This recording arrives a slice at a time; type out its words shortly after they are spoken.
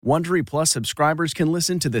Wondery Plus subscribers can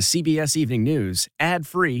listen to the CBS Evening News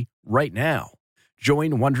ad-free right now.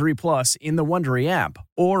 Join Wondery Plus in the Wondery app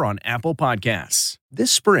or on Apple Podcasts.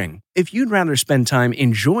 This spring, if you'd rather spend time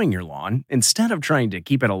enjoying your lawn instead of trying to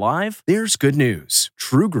keep it alive, there's good news.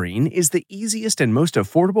 True Green is the easiest and most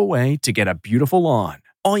affordable way to get a beautiful lawn.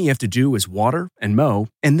 All you have to do is water and mow,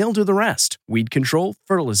 and they'll do the rest. Weed control,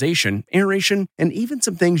 fertilization, aeration, and even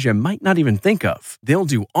some things you might not even think of. They'll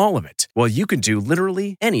do all of it, while you can do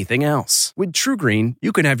literally anything else. With True Green,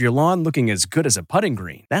 you can have your lawn looking as good as a putting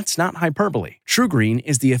green. That's not hyperbole. True Green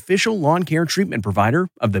is the official lawn care treatment provider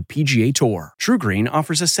of the PGA Tour. True Green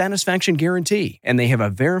offers a satisfaction guarantee, and they have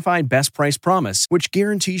a verified best price promise, which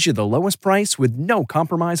guarantees you the lowest price with no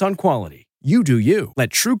compromise on quality. You do you. Let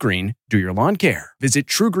True Green do your lawn care. Visit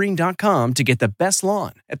truegreen.com to get the best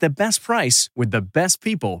lawn at the best price with the best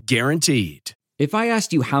people guaranteed. If I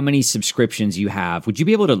asked you how many subscriptions you have, would you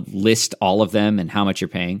be able to list all of them and how much you're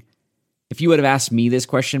paying? If you would have asked me this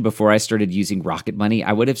question before I started using Rocket Money,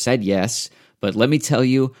 I would have said yes. But let me tell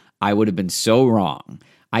you, I would have been so wrong.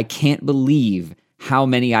 I can't believe how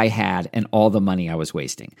many I had and all the money I was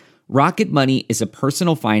wasting. Rocket Money is a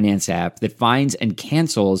personal finance app that finds and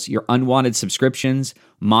cancels your unwanted subscriptions,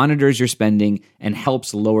 monitors your spending, and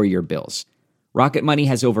helps lower your bills. Rocket Money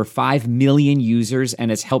has over 5 million users and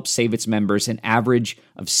has helped save its members an average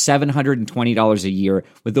of $720 a year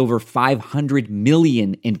with over 500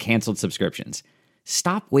 million in canceled subscriptions.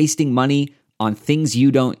 Stop wasting money on things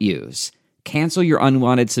you don't use. Cancel your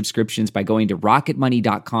unwanted subscriptions by going to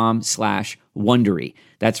rocketmoney.com/Wondery.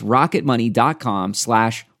 That's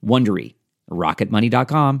rocketmoney.com/Wondery.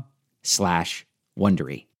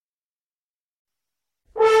 rocketmoney.com/Wondery.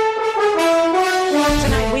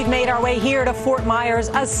 Tonight, we've made our way here to Fort Myers,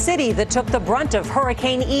 a city that took the brunt of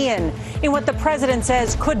Hurricane Ian in what the president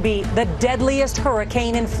says could be the deadliest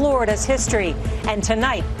hurricane in Florida's history. And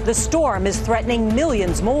tonight, the storm is threatening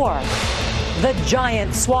millions more. The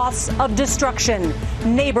giant swaths of destruction,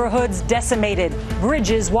 neighborhoods decimated,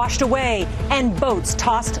 bridges washed away, and boats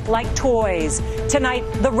tossed like toys. Tonight,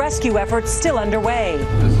 the rescue effort's still underway.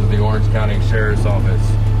 This is the Orange County Sheriff's Office.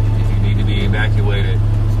 If you need to be evacuated,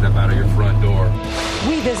 step out of your front door.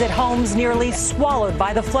 We visit homes nearly swallowed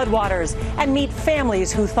by the floodwaters and meet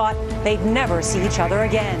families who thought they'd never see each other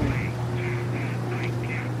again.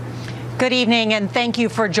 Good evening, and thank you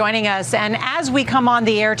for joining us. And as we come on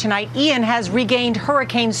the air tonight, Ian has regained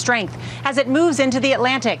hurricane strength as it moves into the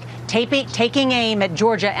Atlantic, taking aim at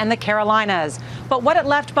Georgia and the Carolinas. But what it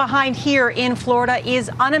left behind here in Florida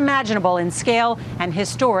is unimaginable in scale and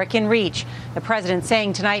historic in reach. The president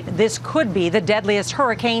saying tonight this could be the deadliest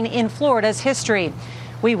hurricane in Florida's history.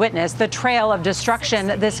 We witnessed the trail of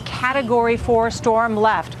destruction this Category 4 storm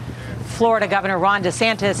left. Florida Governor Ron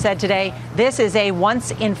DeSantis said today this is a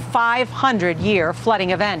once-in-500-year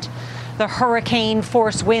flooding event. The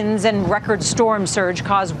hurricane-force winds and record storm surge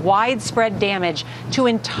caused widespread damage to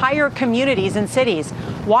entire communities and cities,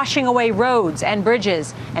 washing away roads and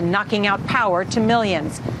bridges and knocking out power to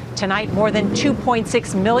millions. Tonight, more than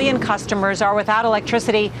 2.6 million customers are without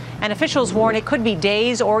electricity, and officials warn it could be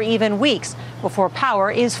days or even weeks before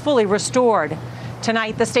power is fully restored.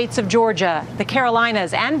 Tonight, the states of Georgia, the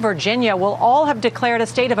Carolinas, and Virginia will all have declared a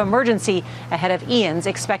state of emergency ahead of Ian's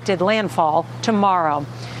expected landfall tomorrow.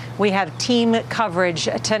 We have team coverage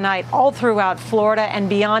tonight all throughout Florida and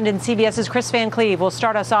beyond, and CBS's Chris Van Cleve will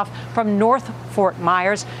start us off from North Fort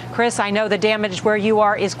Myers. Chris, I know the damage where you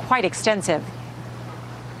are is quite extensive.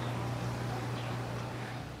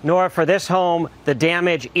 Norah, for this home, the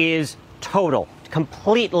damage is total,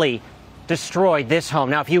 completely destroyed this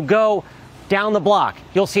home. Now, if you go down the block,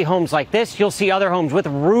 you'll see homes like this. You'll see other homes with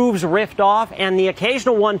roofs ripped off and the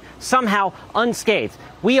occasional one somehow unscathed.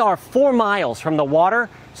 We are 4 miles from the water,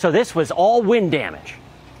 so this was all wind damage.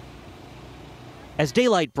 As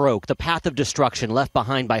daylight broke, the path of destruction left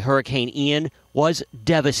behind by Hurricane Ian was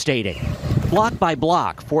devastating. Block by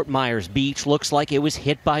block, Fort Myers Beach looks like it was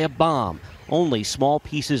hit by a bomb. Only small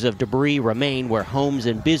pieces of debris remain where homes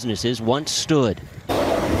and businesses once stood.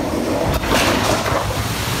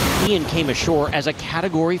 Ian came ashore as a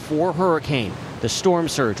Category 4 hurricane. The storm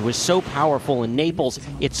surge was so powerful in Naples,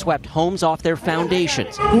 it swept homes off their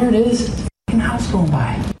foundations. Here it is, a house going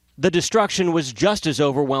by. The destruction was just as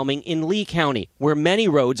overwhelming in Lee County, where many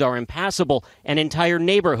roads are impassable and entire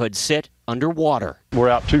neighborhoods sit underwater. We're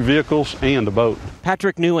out 2 vehicles and a boat.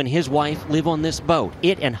 Patrick New and his wife live on this boat.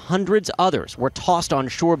 It and hundreds others were tossed on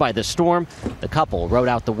shore by the storm. The couple rode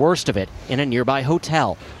out the worst of it in a nearby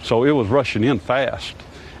hotel. So it was rushing in fast.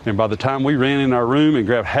 And by the time we ran in our room and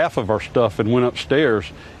grabbed half of our stuff and went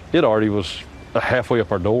upstairs, it already was halfway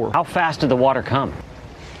up our door. How fast did the water come?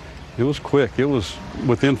 It was quick. It was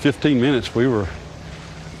within 15 minutes we were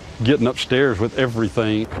getting upstairs with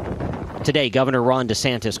everything. Today, Governor Ron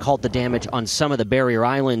DeSantis called the damage on some of the barrier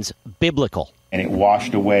islands biblical. And it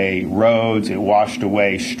washed away roads, it washed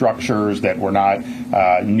away structures that were not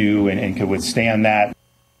new and could withstand that.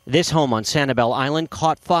 This home on Sanibel Island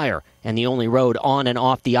caught fire, and the only road on and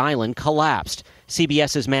off the island collapsed.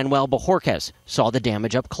 CBS's Manuel Bojorquez saw the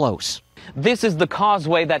damage up close. This is the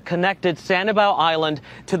causeway that connected Sanibel Island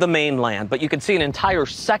to the mainland, but you can see an entire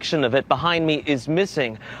section of it behind me is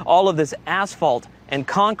missing. All of this asphalt and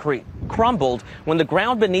concrete crumbled when the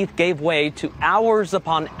ground beneath gave way to hours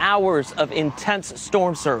upon hours of intense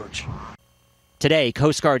storm surge. Today,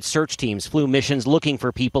 Coast Guard search teams flew missions looking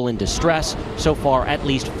for people in distress. So far, at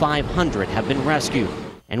least 500 have been rescued.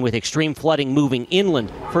 And with extreme flooding moving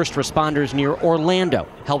inland, first responders near Orlando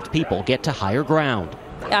helped people get to higher ground.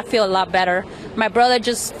 I feel a lot better. My brother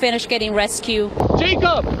just finished getting rescued.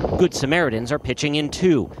 Jacob! Good Samaritans are pitching in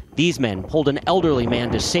too. These men pulled an elderly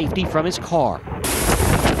man to safety from his car.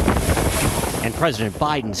 And President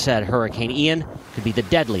Biden said Hurricane Ian could be the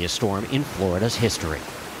deadliest storm in Florida's history.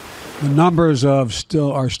 The numbers are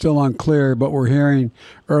still unclear, but we're hearing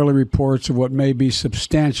early reports of what may be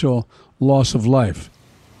substantial loss of life.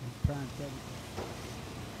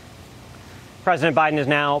 President Biden is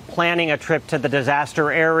now planning a trip to the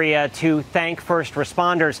disaster area to thank first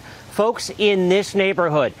responders. Folks in this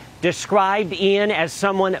neighborhood described Ian as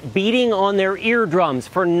someone beating on their eardrums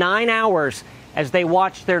for 9 hours as they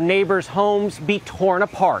watched their neighbors' homes be torn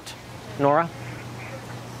apart. Norah?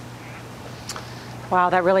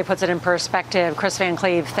 Wow, that really puts it in perspective. Chris Van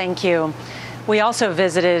Cleve, thank you. We also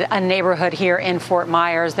visited a neighborhood here in Fort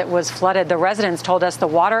Myers that was flooded. The residents told us the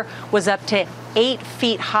water was up to 8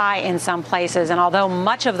 feet high in some places. And although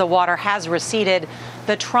much of the water has receded,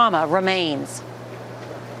 the trauma remains.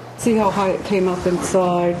 See how high it came up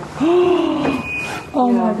inside.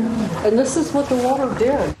 Oh my God. And this is what the water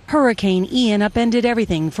did. Hurricane Ian upended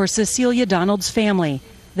everything for Cecilia Donald's family,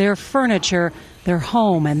 their furniture, their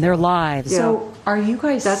home, and their lives. Yeah. So are you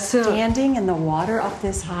guys standing in the water up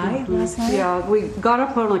this high last night? Yeah, we got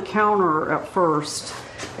up on a counter at first,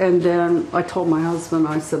 and then I told my husband,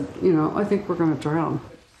 I said, I think we're going to drown.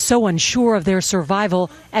 So unsure of their survival,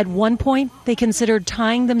 at one point they considered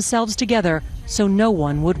tying themselves together so no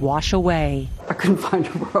one would wash away. I couldn't find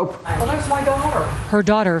a rope. Well, there's my daughter. Her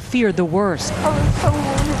daughter feared the worst.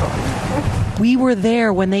 We were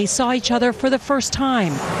there when they saw each other for the first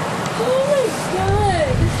time.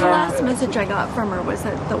 The last message I got from her was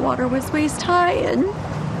that the water was waist high and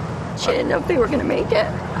she didn't know if they were going to make it.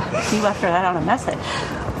 You left her that on a message.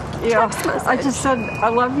 Yeah, I just said, I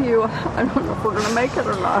love you. I don't know if we're going to make it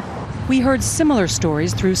or not. We heard similar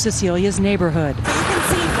stories through Cecilia's neighborhood. You can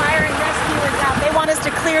see fire and rescuers out. They want us to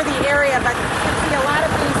clear the area, but you can see a lot of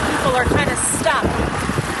these people are kind of stuck.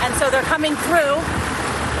 And so they're coming through.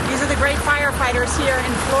 These are the great firefighters here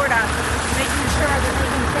in Florida, making sure that they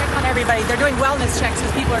can check on everybody. They're doing wellness checks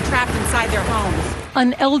as people are trapped inside their homes.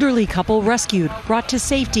 An elderly couple rescued, brought to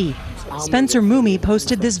safety. Spencer Moomey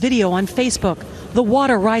posted this video on Facebook. The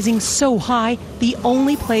water rising so high, the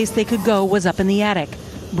only place they could go was up in the attic,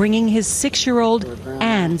 bringing his 6-year-old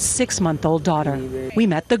and 6-month-old daughter. We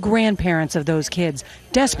met the grandparents of those kids,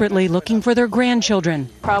 desperately looking for their grandchildren.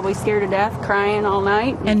 Probably scared to death, crying all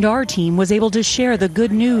night. And our team was able to share the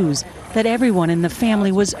good news that everyone in the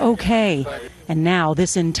family was okay. And now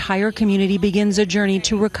this entire community begins a journey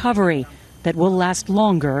to recovery that will last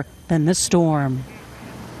longer than the storm.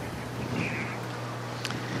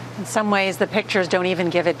 In some ways, the pictures don't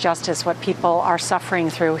even give it justice what people are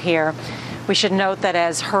suffering through here. We should note that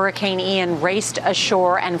as Hurricane Ian raced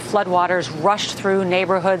ashore and floodwaters rushed through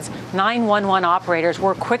neighborhoods, 911 operators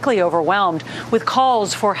were quickly overwhelmed with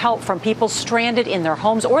calls for help from people stranded in their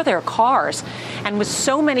homes or their cars. And with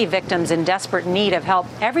so many victims in desperate need of help,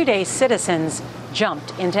 everyday citizens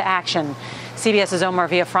jumped into action. CBS's Omar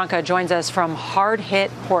Villafranca joins us from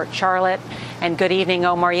hard-hit Port Charlotte. And good evening,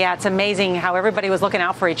 Omar. Yeah, it's amazing how everybody was looking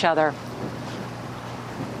out for each other.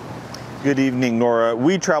 Good evening, Nora.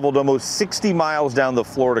 We traveled almost 60 miles down the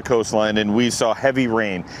Florida coastline and we saw heavy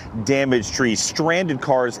rain, damaged trees, stranded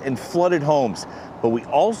cars, and flooded homes. But we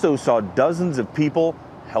also saw dozens of people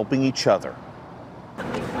helping each other.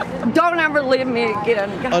 Don't ever leave me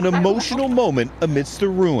again. An emotional moment amidst the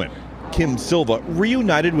ruin. Kim Silva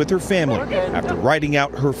reunited with her family after riding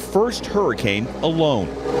out her first hurricane alone.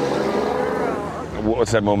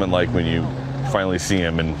 What's that moment like when you finally see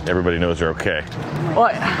him and everybody knows they're okay?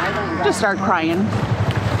 Well, just start crying.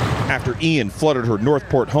 After Ian flooded her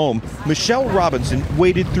Northport home, Michelle Robinson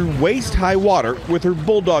waded through waist-high water with her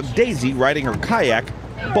bulldog Daisy riding her kayak,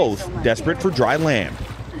 both desperate for dry land.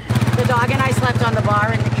 dog and I slept on the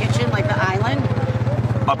bar in the kitchen, like the island.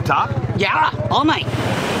 Up top? Yeah, all night.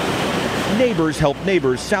 Neighbors helped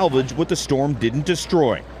neighbors salvage what the storm didn't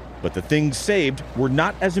destroy. But the things saved were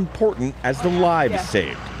not as important as the lives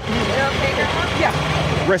saved.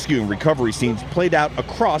 Rescue and recovery scenes played out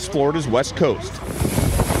across Florida's west coast.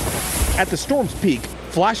 At the storm's peak,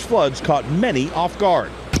 flash floods caught many off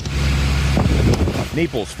guard.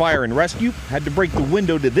 Naples Fire and Rescue had to break the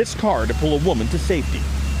window to this car to pull a woman to safety.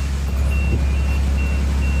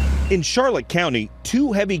 In Charlotte County,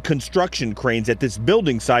 2 heavy construction cranes at this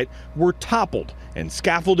building site were toppled and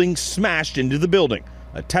scaffolding smashed into the building,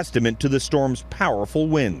 a testament to the storm's powerful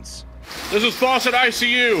winds. This is Fawcett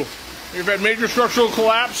ICU. We've had major structural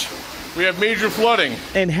collapse. We have major flooding.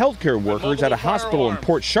 And healthcare workers at a hospital in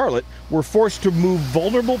Port Charlotte were forced to move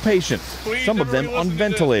vulnerable patients, some of them on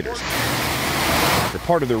ventilators. The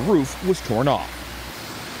part of their roof was torn off.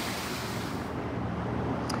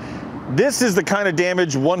 This is the kind of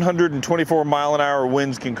damage 124-mile-an-hour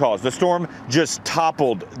winds can cause. The storm just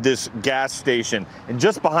toppled this gas station, and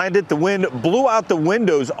just behind it, the wind blew out the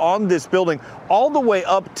windows on this building all the way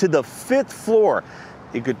up to the 5th floor.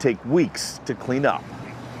 It could take weeks to clean up.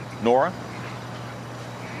 Norah?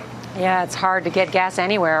 Yeah, it's hard to get gas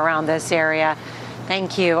anywhere around this area.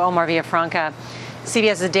 Thank you, Omar Villafranca.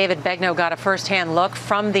 CBS's David Begnaud got a first-hand look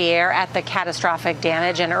from the air at the catastrophic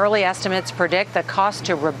damage, and early estimates predict the cost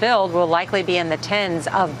to rebuild will likely be in the tens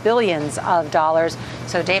of billions of dollars.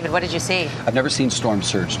 So, David, what did you see? I've never seen storm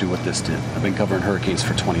surge do what this did. I've been covering hurricanes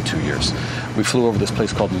for 22 years. We flew over this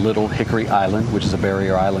place called Little Hickory Island, which is a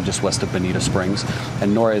barrier island just west of Bonita Springs.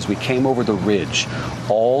 And Norah, as we came over the ridge,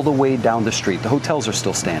 all the way down the street, the hotels are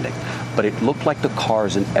still standing, but it looked like the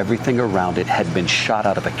cars and everything around it had been shot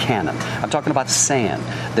out of a cannon. I'm talking about sand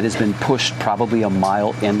that has been pushed probably a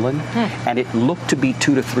mile inland, and it looked to be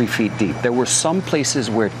 2 to 3 feet deep. There were some places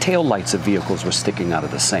where taillights of vehicles were sticking out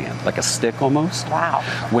of the sand, like a stick almost. Wow.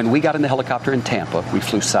 When we got in the helicopter in Tampa, we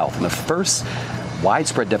flew south, and the first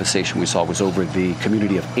widespread devastation we saw was over the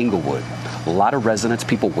community of Inglewood. A lot of residents,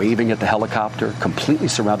 people waving at the helicopter, completely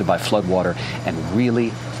surrounded by floodwater and really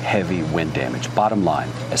heavy wind damage. Bottom line,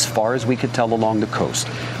 as far as we could tell along the coast,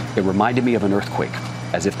 it reminded me of an earthquake,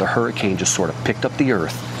 as if the hurricane just sort of picked up the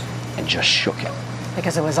earth and just shook it.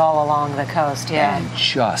 Because it was all along the coast, yeah. And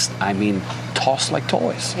just, I mean, tossed like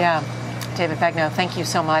toys. Yeah. David Begnaud, thank you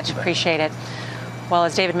so much. Appreciate it. Well,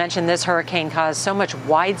 as David mentioned, this hurricane caused so much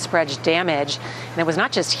widespread damage. And it was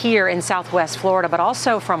not just here in southwest Florida, but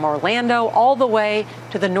also from Orlando all the way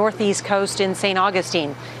to the northeast coast in St.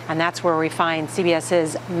 Augustine. And that's where we find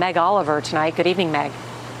CBS's Meg Oliver tonight. Good evening, Meg.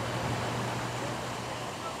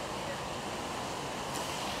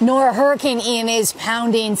 Norah, Hurricane Ian is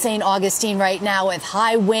pounding St. Augustine right now with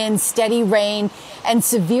high winds, steady rain, and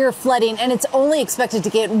severe flooding. And it's only expected to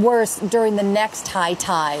get worse during the next high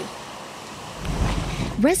tide.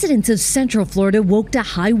 Residents of Central Florida woke to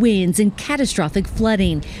high winds and catastrophic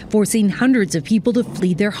flooding, forcing hundreds of people to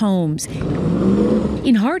flee their homes.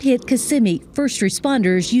 In hard-hit Kissimmee, first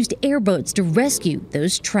responders used airboats to rescue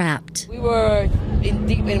those trapped. We were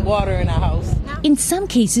deep in water in our house. In some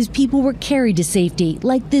cases, people were carried to safety,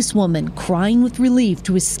 like this woman crying with relief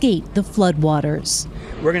to escape the floodwaters.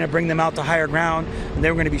 We're going to bring them out to higher ground, and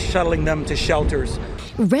then we're going to be shuttling them to shelters.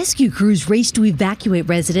 Rescue crews raced to evacuate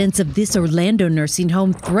residents of this Orlando nursing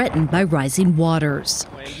home threatened by rising waters.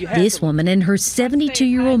 This woman and her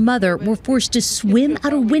 72-year-old mother were forced to swim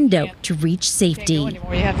out a window to reach safety.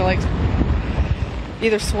 You have to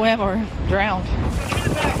either swim or drown.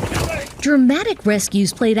 Dramatic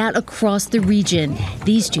rescues played out across the region.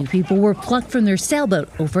 These 2 people were plucked from their sailboat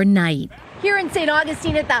overnight. Here in St.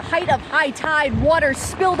 Augustine, at the height of high tide, water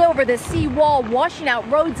spilled over the seawall, washing out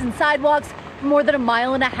roads and sidewalks for more than 1.5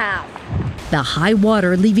 miles. The high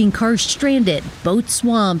water leaving cars stranded, boats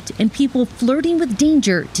swamped, and people flirting with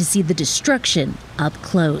danger to see the destruction up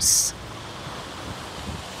close.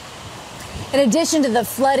 In addition to the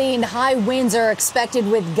flooding, high winds are expected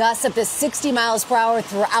with gusts up to 60 miles per hour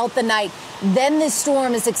throughout the night. Then this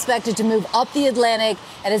storm is expected to move up the Atlantic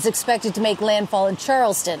and is expected to make landfall in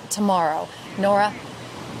Charleston tomorrow. Norah?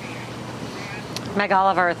 Meg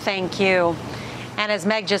Oliver, thank you. And as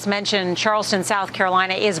Meg just mentioned, Charleston, South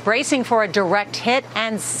Carolina is bracing for a direct hit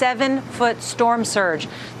and 7-foot storm surge.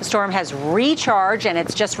 The storm has recharged and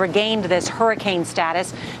it's just regained this hurricane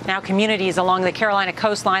status. Now communities along the Carolina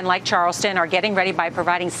coastline like Charleston are getting ready by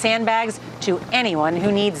providing sandbags to anyone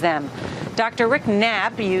who needs them. Dr. Rick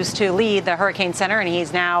Knapp used to lead the Hurricane Center, and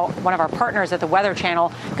he's now one of our partners at the Weather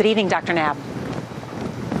Channel. Good evening, Dr. Knapp.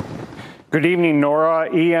 Good evening, Norah.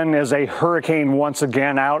 Ian is a hurricane once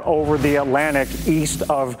again out over the Atlantic east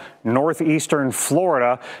of northeastern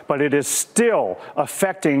Florida, but it is still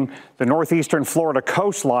affecting the northeastern Florida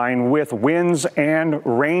coastline with winds and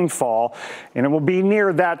rainfall. And it will be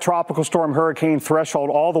near that tropical storm hurricane threshold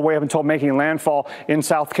all the way up until making landfall in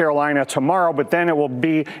South Carolina tomorrow. But then it will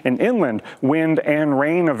be an inland wind and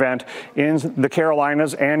rain event in the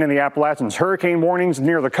Carolinas and in the Appalachians. Hurricane warnings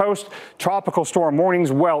near the coast, tropical storm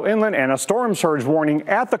warnings well inland, and a storm surge warning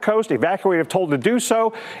at the coast. Evacuate if told to do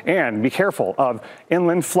so, and be careful of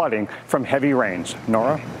inland flooding from heavy rains.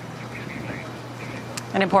 Norah?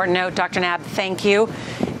 An important note, Dr. Knapp, thank you.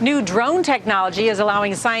 New drone technology is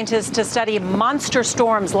allowing scientists to study monster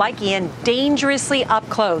storms like Ian dangerously up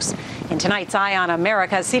close. In tonight's Eye on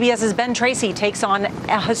America, CBS's Ben Tracy takes on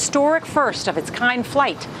a historic first of its kind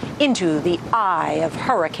flight into the eye of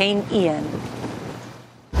Hurricane Ian.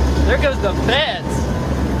 There goes the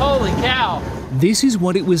fence. Holy cow. This is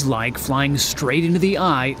what it was like flying straight into the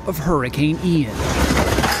eye of Hurricane Ian.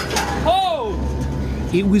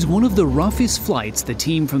 It was one of the roughest flights the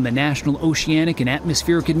team from the National Oceanic and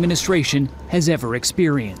Atmospheric Administration has ever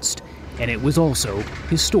experienced. And it was also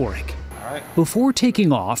historic. Before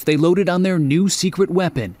taking off, they loaded on their new secret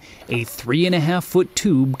weapon, a 3.5-foot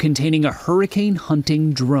tube containing a hurricane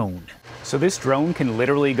hunting drone. So this drone can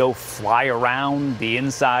literally go fly around the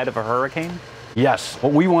inside of a hurricane? Yes.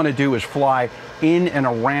 What we want to do is fly in and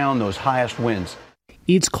around those highest winds.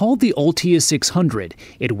 It's called the Altia 600.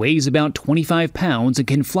 It weighs about 25 pounds and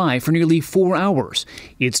can fly for nearly 4 hours.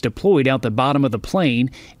 It's deployed out the bottom of the plane,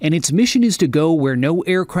 and its mission is to go where no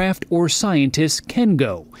aircraft or scientists can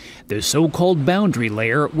go, the so-called boundary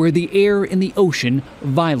layer where the air and the ocean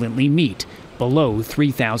violently meet, below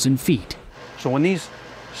 3,000 feet. So when these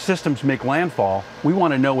systems make landfall, we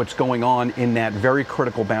want to know what's going on in that very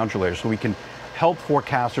critical boundary layer so we can help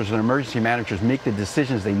forecasters and emergency managers make the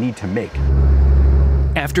decisions they need to make.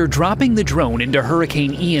 After dropping the drone into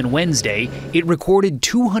Hurricane Ian Wednesday, it recorded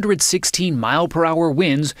 216 mile-per-hour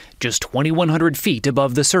winds just 2,100 feet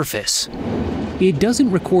above the surface. It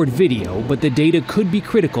doesn't record video, but the data could be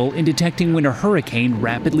critical in detecting when a hurricane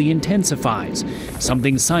rapidly intensifies,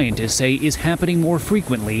 something scientists say is happening more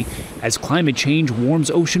frequently as climate change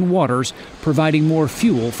warms ocean waters, providing more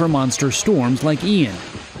fuel for monster storms like Ian.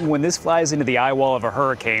 When this flies into the eye wall of a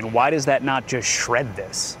hurricane, why does that not just shred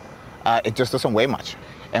this? It just doesn't weigh much.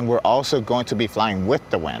 And we're also going to be flying with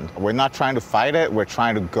the wind. We're not trying to fight it, we're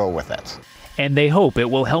trying to go with it. And they hope it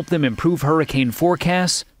will help them improve hurricane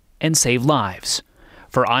forecasts and save lives.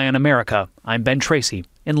 For Eye on America, I'm Ben Tracy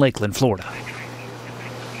in Lakeland, Florida.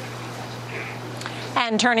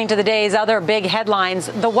 And turning to the day's other big headlines,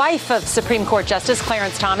 the wife of Supreme Court Justice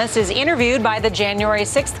Clarence Thomas is interviewed by the January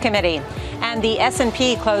 6th committee. And the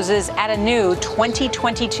S&P closes at a new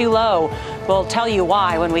 2022 low. We'll tell you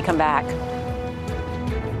why when we come back.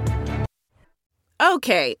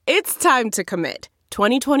 Okay, it's time to commit.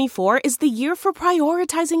 2024 is the year for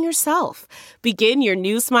prioritizing yourself. Begin your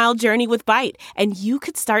new smile journey with Byte, and you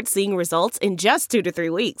could start seeing results in just 2 to 3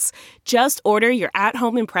 weeks. Just order your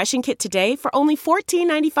at-home impression kit today for only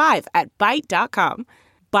 $14.95 at Byte.com.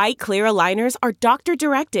 Byte clear aligners are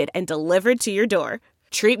doctor-directed and delivered to your door.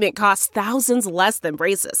 Treatment costs thousands less than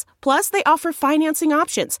braces. Plus, they offer financing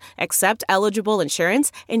options, accept eligible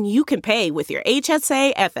insurance, and you can pay with your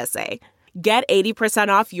HSA FSA. Get 80%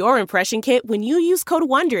 off your impression kit when you use code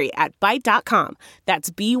WONDERY at Byte.com. That's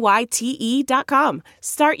BYTE.com.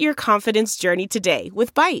 Start your confidence journey today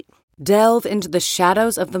with Byte. Delve into the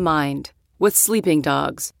shadows of the mind with Sleeping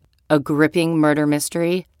Dogs, a gripping murder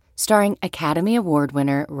mystery starring Academy Award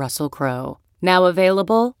winner Russell Crowe. Now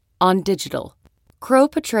available on digital. Crowe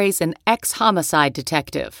portrays an ex-homicide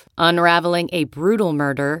detective unraveling a brutal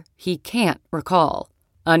murder he can't recall.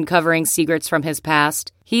 Uncovering secrets from his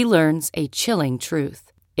past, he learns a chilling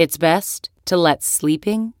truth. It's best to let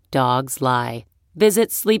sleeping dogs lie.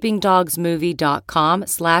 Visit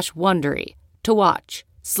sleepingdogsmovie.com/Wondery to watch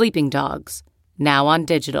Sleeping Dogs, now on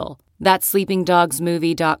digital. That's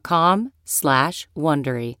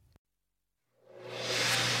sleepingdogsmovie.com/Wondery.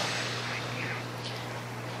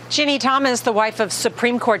 Ginny Thomas, the wife of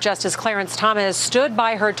Supreme Court Justice Clarence Thomas, stood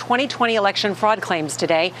by her 2020 election fraud claims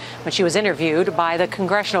today when she was interviewed by the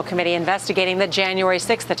congressional committee investigating the January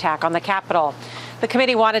 6th attack on the Capitol. The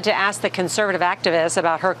committee wanted to ask the conservative activist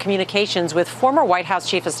about her communications with former White House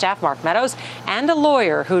Chief of Staff Mark Meadows and a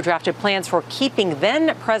lawyer who drafted plans for keeping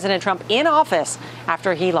then President Trump in office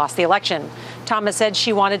after he lost the election. Thomas said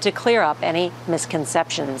she wanted to clear up any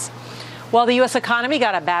misconceptions. Well, the U.S. economy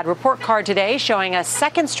got a bad report card today showing a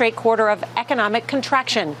second straight quarter of economic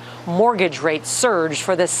contraction. Mortgage rates surged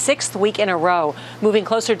for the sixth week in a row, moving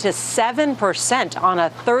closer to 7% on a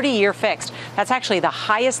 30-year fixed. That's actually the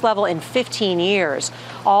highest level in 15 years.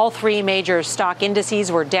 All three major stock indices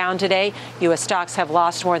were down today. U.S. stocks have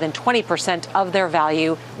lost more than 20% of their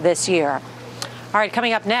value this year. All right,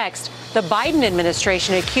 coming up next, the Biden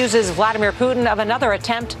administration accuses Vladimir Putin of another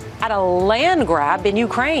attempt at a land grab in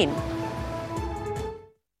Ukraine.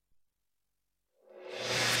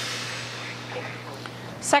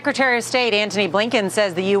 Secretary of State Antony Blinken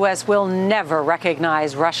says the U.S. will never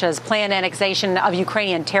recognize Russia's planned annexation of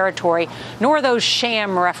Ukrainian territory, nor those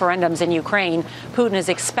sham referendums in Ukraine. Putin is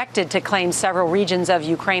expected to claim several regions of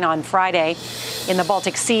Ukraine on Friday. In the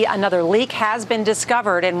Baltic Sea, another leak has been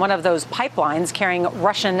discovered in one of those pipelines carrying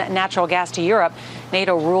Russian natural gas to Europe.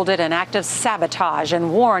 NATO ruled it an act of sabotage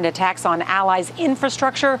and warned attacks on allies'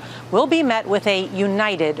 infrastructure will be met with a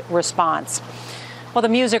united response. Well, the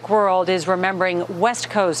music world is remembering West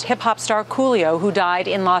Coast hip-hop star Coolio, who died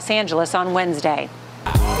in Los Angeles on Wednesday.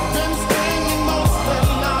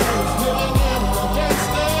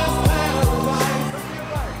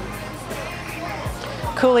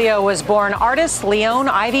 Coolio was born artist Leon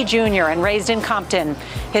Ivy Jr. and raised in Compton.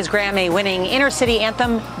 His Grammy-winning inner-city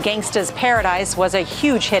anthem, Gangsta's Paradise, was a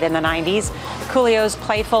huge hit in the 90s. Coolio's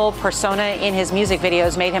playful persona in his music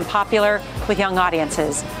videos made him popular with young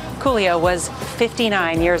audiences. Coolio was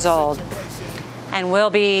 59 years old. And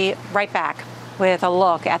we'll be right back with a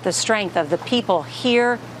look at the strength of the people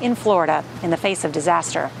here in Florida in the face of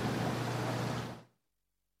disaster.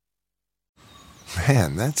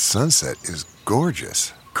 Man, that sunset is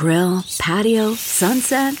gorgeous. Grill, patio,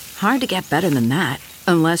 sunset. Hard to get better than that.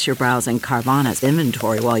 Unless you're browsing Carvana's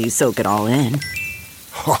inventory while you soak it all in.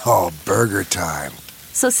 Oh, burger time.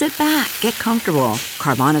 So sit back, get comfortable.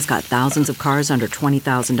 Carvana's got thousands of cars under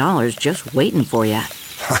 $20,000 just waiting for you.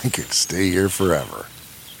 I could stay here forever.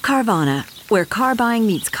 Carvana, where car buying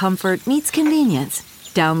meets comfort, meets convenience.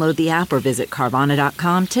 Download the app or visit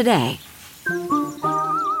Carvana.com today.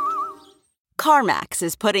 CarMax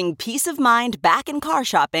is putting peace of mind back in car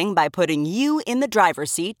shopping by putting you in the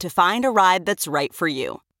driver's seat to find a ride that's right for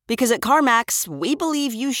you. Because at CarMax, we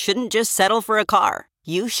believe you shouldn't just settle for a car.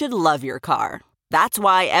 You should love your car. That's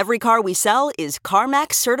why every car we sell is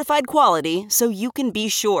CarMax certified quality, so you can be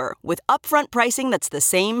sure with upfront pricing that's the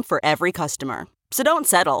same for every customer. So don't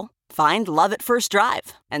settle. Find love at first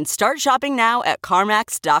drive and start shopping now at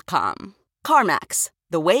CarMax.com. CarMax,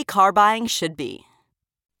 the way car buying should be.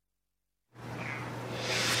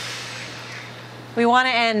 We want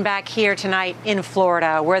to end back here tonight in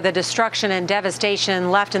Florida, where the destruction and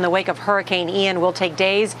devastation left in the wake of Hurricane Ian will take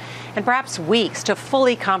days and perhaps weeks to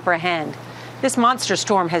fully comprehend. This monster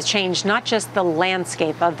storm has changed not just the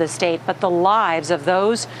landscape of the state, but the lives of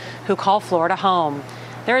those who call Florida home.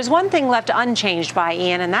 There is one thing left unchanged by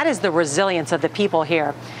Ian, and that is the resilience of the people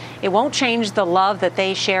here. It won't change the love that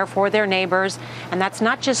they share for their neighbors, and that's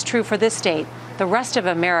not just true for this state. The rest of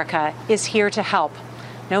America is here to help.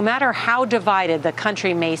 No matter how divided the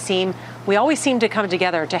country may seem, we always seem to come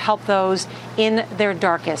together to help those in their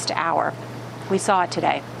darkest hour. We saw it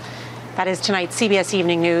today. That is tonight's CBS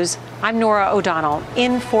Evening News. I'm Norah O'Donnell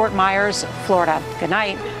in Fort Myers, Florida. Good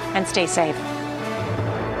night and stay safe.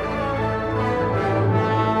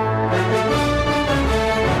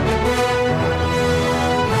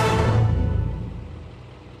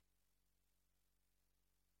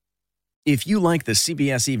 If you like the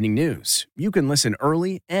CBS Evening News, you can listen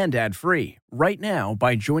early and ad-free right now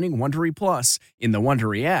by joining Wondery Plus in the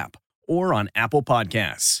Wondery app or on Apple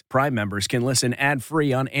Podcasts. Prime members can listen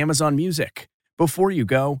ad-free on Amazon Music. Before you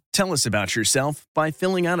go, tell us about yourself by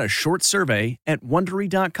filling out a short survey at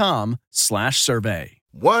Wondery.com/survey.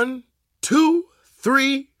 1, 2,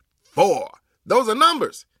 3, 4. Those are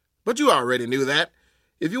numbers, but you already knew that.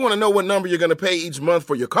 If you want to know what number you're going to pay each month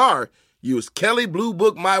for your car, use Kelley Blue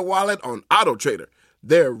Book My Wallet on Auto Trader.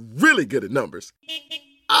 They're really good at numbers.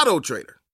 Auto Trader.